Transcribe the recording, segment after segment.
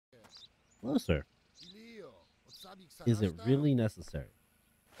Hello, sir. Is it really necessary?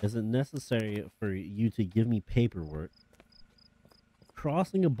 Is it necessary for you to give me paperwork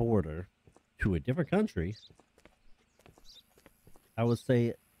crossing a border to a different country? I would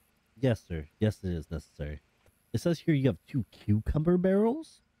say, yes, sir. Yes, it is necessary. It says here you have 2 cucumber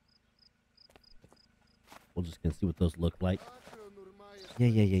barrels. We're just gonna see what those look like. Yeah.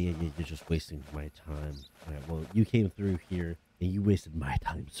 You're just wasting my time. All right, well, you came through here and you wasted my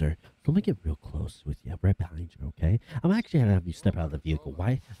time, sir. So let me get real close with you, right behind you, okay? I'm actually gonna have you step out of the vehicle.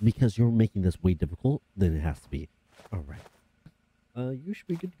 Why? Because you're making this way difficult than it has to be. All right. You should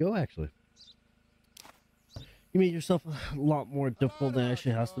be good to go, actually. You made yourself a lot more difficult than it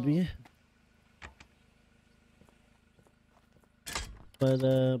actually has to be. But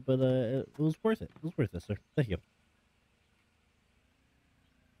it was worth it. It was worth it, sir. Thank you.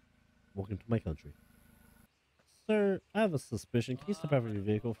 Welcome to my country. Sir, I have a suspicion. Can you step out of your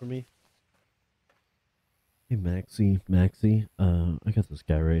vehicle for me? Hey, Maxie, I got this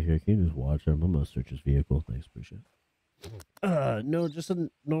guy right here. Can you just watch him? I'm gonna search his vehicle. Thanks, appreciate it. No, just a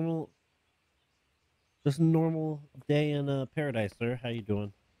normal day in paradise, sir. How you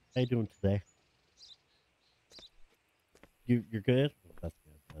doing? How you doing today? You're good? That's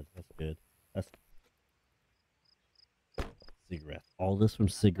good, bud. That's good. That's cigarettes. All this from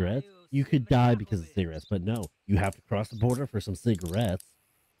cigarettes? You could die because of cigarettes, but no. You have to cross the border for some cigarettes.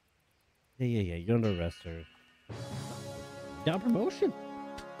 Yeah. You're under arrest, sir. Got a promotion.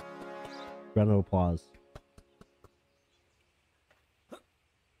 Round of applause.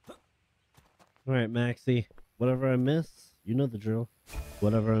 Alright, Maxie. Whatever I miss, you know the drill.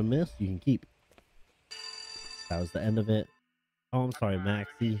 Whatever I miss, you can keep. That was the end of it. Oh, I'm sorry,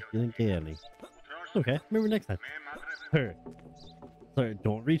 Maxie. You didn't get any. Okay, remember next time. Sir,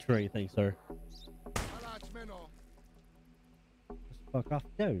 don't reach for anything, sir. Just fuck off.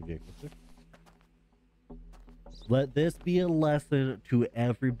 Get out of your vehicle, sir. Let this be a lesson to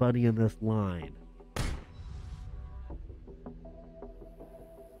everybody in this line.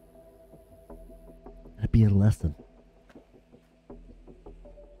 Let it be a lesson.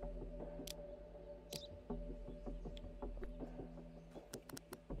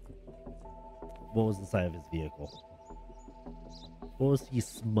 What was inside of his vehicle? What was he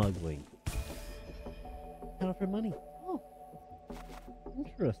smuggling? Counterfeit money. Oh,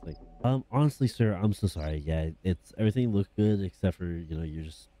 interesting. Honestly, sir, I'm so sorry. Yeah, it's everything looked good except for, you know,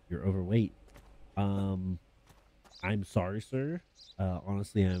 you're overweight. I'm sorry, sir.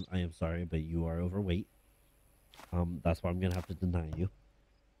 Honestly, I am sorry, but you are overweight. That's why I'm gonna have to deny you.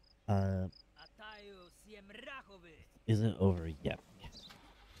 Isn't over yet.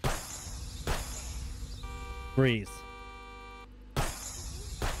 Freeze.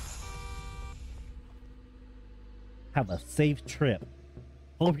 Have a safe trip.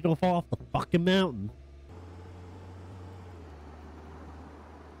 Hope you don't fall off the fucking mountain.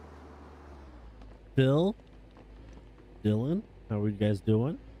 Bill? Dylan? How are you guys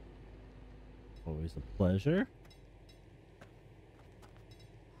doing? Always a pleasure.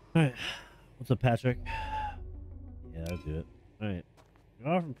 Alright. What's up, Patrick? Yeah, I'll do it. Alright. You're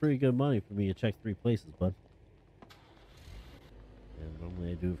offering pretty good money for me to check 3 places, bud. And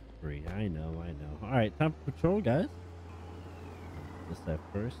normally I do it for free. I know. Alright, time for patrol, guys. This side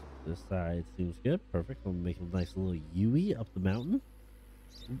first. This side seems good. Perfect. I'm gonna make a nice little U-ey up the mountain.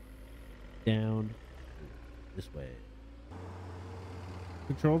 Down this way.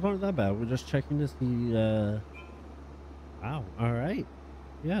 Controls aren't that bad. We're just checking to see, wow. Alright.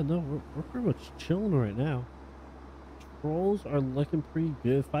 Yeah, no, we're pretty much chilling right now. Controls are looking pretty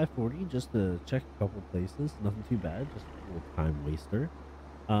good. 540 just to check a couple places. Nothing too bad. Just a little time waster.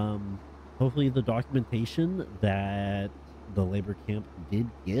 Hopefully the documentation that the labor camp did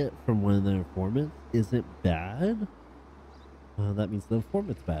get from one of their informants isn't bad. That means the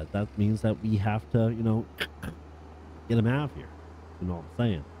informant's bad. That means that we have to, you know, get him out of here. You know what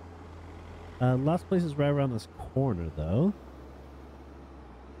I'm saying? Last place is right around this corner, though.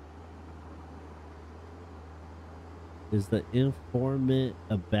 Is the informant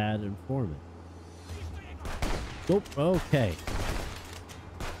a bad informant? Nope. Okay.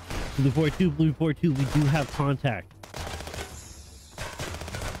 Blue 42, Blue 42, we do have contact.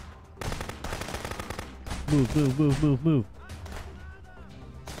 Move.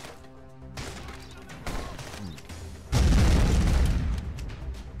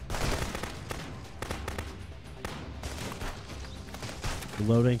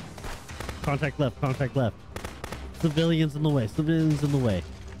 Loading. Contact left. Civilians in the way.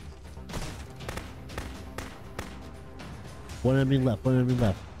 One enemy left.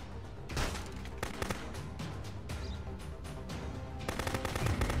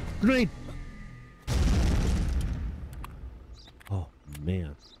 Grenade!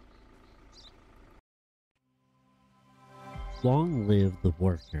 man. Long live the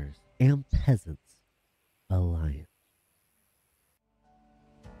workers and peasants alliance.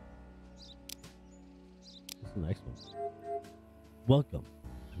 What's the next one? Welcome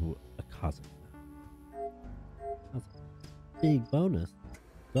to a cosmic. That's a big bonus.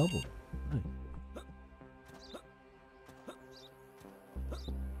 Double. Nice.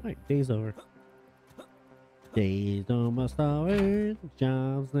 Alright, day's over. Days almost over.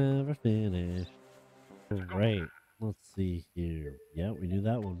 Job's never finished. Alright, let's see here. Yeah, we do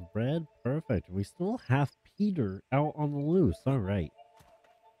that one. Bread, perfect. We still have Peter out on the loose. Alright.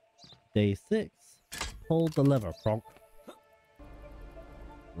 Day 6. Pull the lever, Pronk.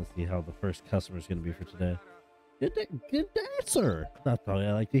 Let's see how the first customer is going to be for today. Good day, sir. That's all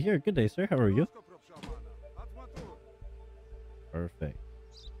I like to hear. Good day, sir. How are you? Perfect.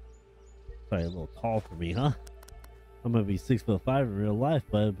 Sorry, a little tall for me, huh? I'm gonna be 6'5" in real life,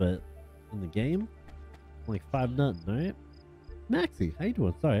 bud, but in the game, I'm like 5'0", alright? Maxie, how you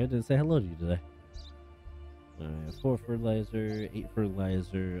doing? Sorry, I didn't say hello to you today. Alright, 4 fertilizer, 8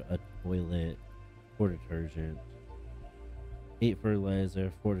 fertilizer, a toilet, 4 detergent, 8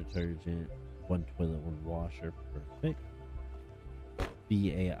 fertilizer, 4 detergent, 1 toilet, 1 washer. Perfect.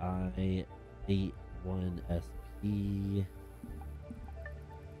 BAI 81 SP.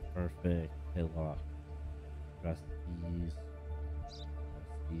 Perfect. Hillock. Trustees.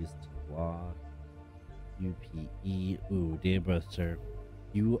 Trustees to lock. UPE. Ooh, damn bro, sir.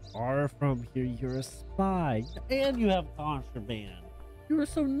 You are from here. You're a spy. And you have contraband. You were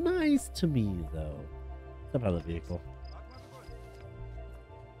so nice to me, though. Step out of the vehicle.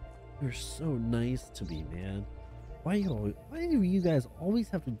 You're so nice to me, man. Why do you guys always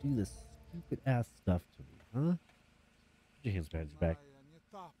have to do this stupid ass stuff to me, huh? Put your hands behind your back.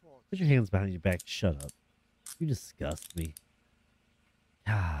 Put your hands behind your back. Shut up. You disgust me.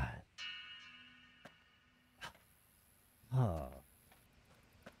 God. Oh.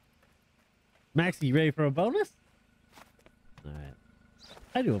 Maxie, you ready for a bonus? Alright.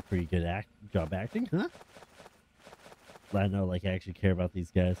 I do a pretty good job acting, huh? I know, like, I actually care about these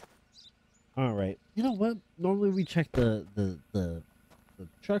guys. Alright. You know what? Normally we check the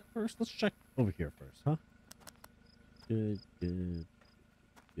truck first. Let's check over here first, huh? Good.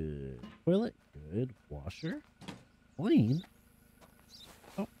 Toilet. Good. Washer. Clean.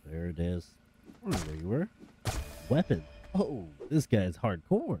 Oh, there it is. I don't know where you were. Weapon. Oh, this guy's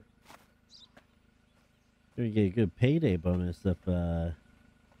hardcore. Gonna get a good payday bonus if I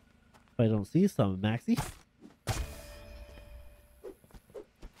don't see something, Maxie.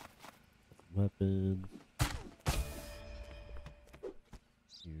 Weapons.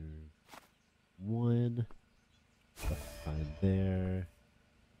 Here's 1. Fine there.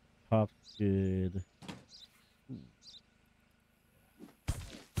 Top's good.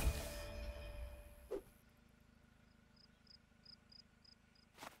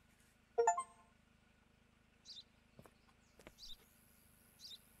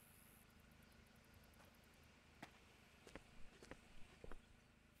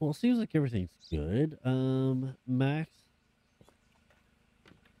 Well, it seems like everything's good. Max.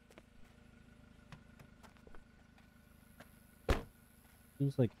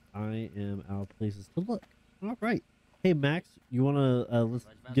 Seems like I am out of places to look. All right. Hey, Max, you want to, let's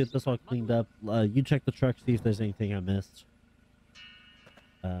get this all cleaned up. You check the truck, see if there's anything I missed.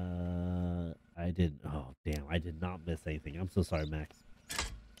 I didn't. Oh, damn. I did not miss anything. I'm so sorry, Max.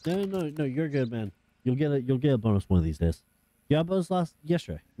 No, you're good, man. You'll get a bonus one of these days. You got a bonus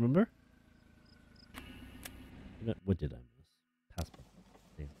yesterday, remember? What did I miss? Passport.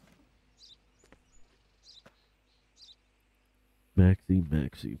 Damn.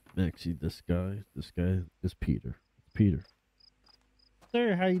 Maxie, this guy is Peter. Peter.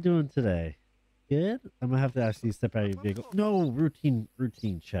 Sir, how you doing today? Good? I'm gonna have to ask you to step out of your vehicle. No, routine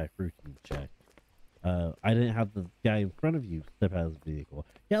check. I didn't have the guy in front of you step out of the vehicle.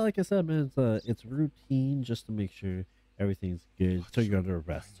 Yeah, like I said, man, it's routine just to make sure everything's good. So you're under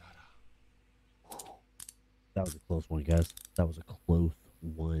arrest. That was a close one, guys. That was a close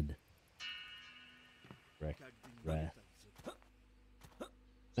one. Rest.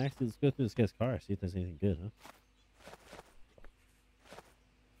 Next, let's go through this guy's car. See if there's anything good, huh?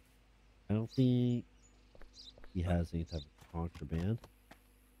 I don't think he has any type of contraband.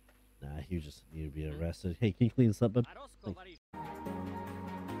 Nah, he just need to be arrested. Hey, can you clean this up, bud? Thanks.